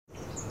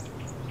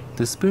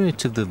the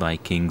spirit of the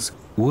Vikings,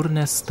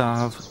 Urnes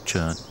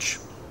church.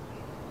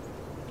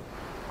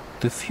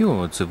 The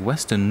fjords of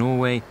western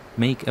Norway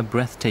make a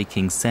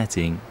breathtaking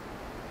setting.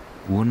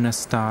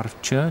 Urnes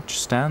church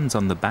stands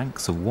on the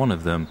banks of one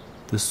of them,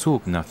 the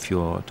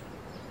Sognafjord.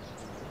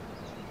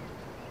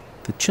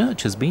 The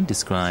church has been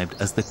described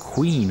as the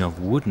queen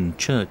of wooden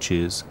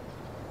churches.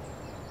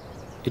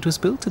 It was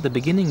built at the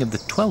beginning of the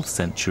 12th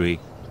century.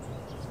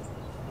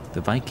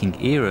 The Viking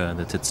era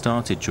that had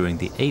started during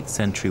the 8th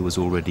century was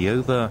already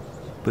over,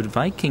 but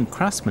Viking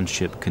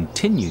craftsmanship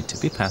continued to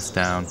be passed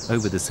down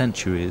over the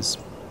centuries.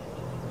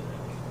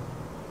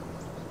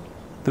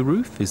 The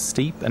roof is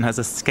steep and has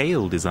a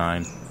scale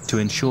design to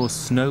ensure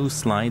snow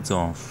slides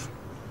off.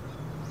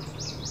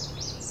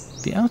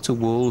 The outer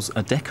walls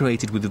are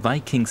decorated with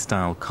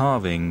Viking-style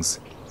carvings.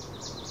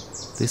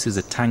 This is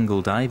a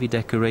tangled ivy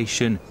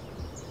decoration.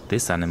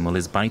 This animal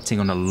is biting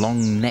on a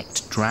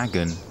long-necked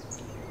dragon.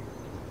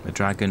 The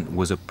dragon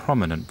was a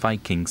prominent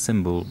Viking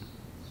symbol.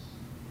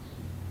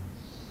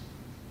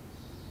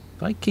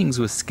 Vikings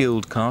were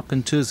skilled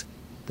carpenters.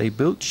 They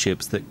built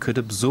ships that could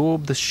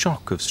absorb the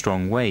shock of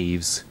strong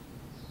waves.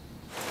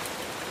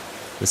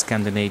 The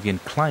Scandinavian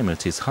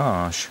climate is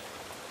harsh.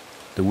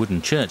 The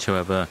wooden church,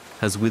 however,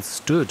 has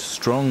withstood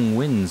strong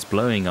winds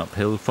blowing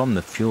uphill from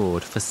the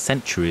fjord for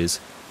centuries.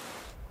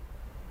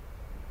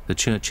 The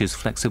church's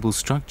flexible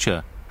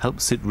structure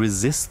helps it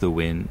resist the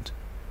wind.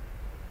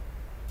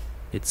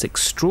 It's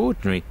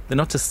extraordinary that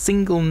not a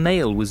single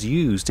nail was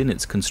used in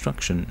its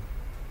construction.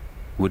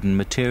 Wooden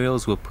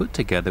materials were put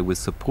together with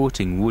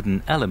supporting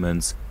wooden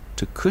elements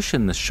to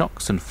cushion the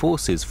shocks and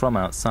forces from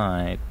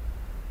outside.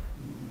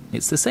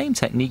 It's the same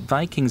technique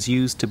Vikings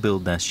used to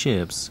build their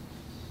ships.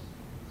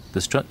 The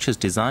structures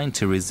designed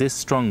to resist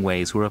strong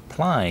waves were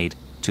applied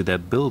to their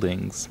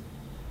buildings.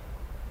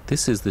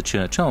 This is the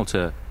church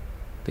altar.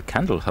 The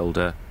candle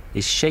holder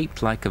is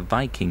shaped like a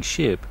Viking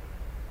ship.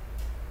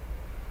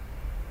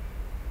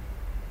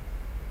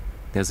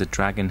 There's a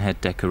dragon head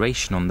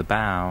decoration on the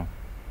bow.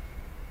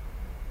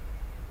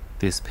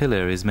 This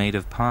pillar is made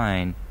of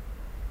pine.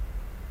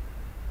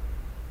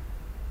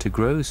 To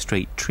grow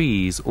straight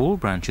trees, all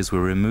branches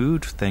were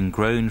removed, then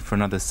grown for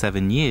another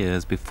 7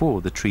 years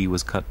before the tree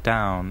was cut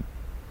down.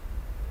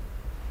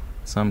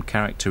 Some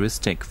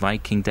characteristic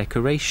Viking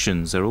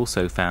decorations are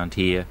also found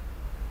here.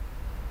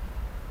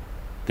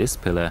 This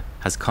pillar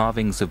has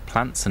carvings of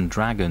plants and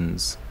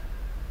dragons.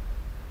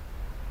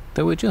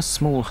 There were just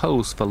small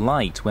holes for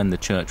light when the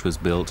church was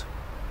built.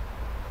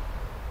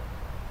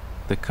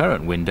 The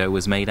current window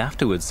was made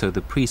afterwards so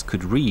the priest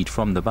could read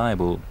from the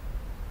Bible.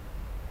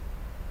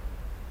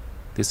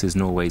 This is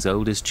Norway's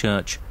oldest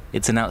church.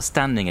 It's an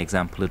outstanding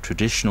example of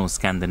traditional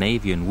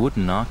Scandinavian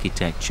wooden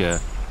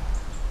architecture.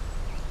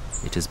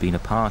 It has been a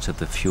part of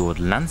the fjord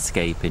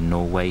landscape in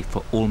Norway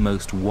for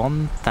almost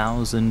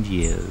 1,000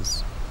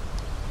 years.